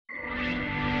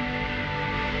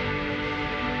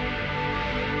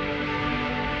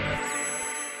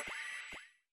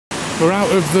We're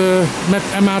out of the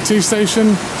MRT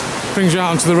station. Brings you out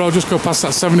onto the road, just go past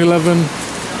that 7-Eleven.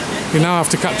 You now have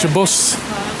to catch a bus.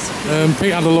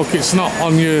 Pete had a look, it's not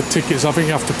on your tickets. I think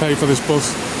you have to pay for this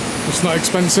bus. It's not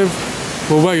expensive.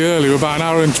 We're way early, we're about an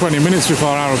hour and 20 minutes before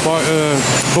our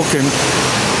booking.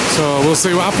 So we'll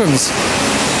see what happens.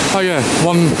 Oh yeah,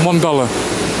 $1.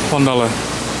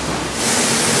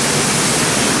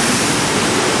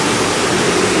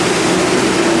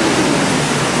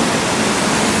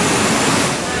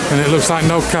 And it looks like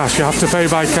no cash, you have to pay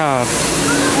by card.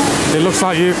 It looks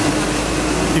like you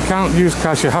can't use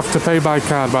cash, you have to pay by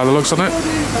card by the looks on it.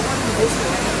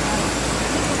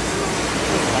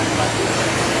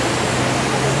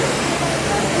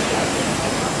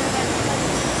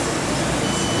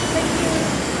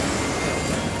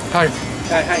 Hi.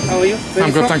 Hi, how are you?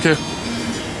 I'm good, thank you.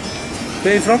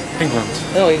 Where are you from? England.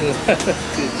 Oh, England. Good.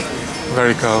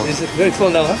 Very cold. Is it very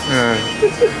cold now, huh? Yeah,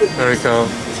 very cold.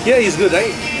 Yeah, it's good,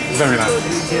 right? Very nice.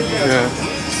 Yeah.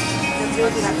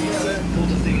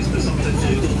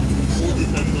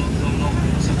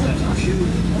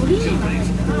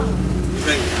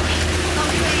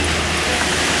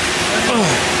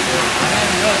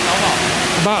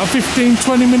 About a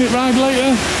 15-20 minute ride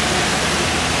later,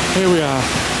 here we are.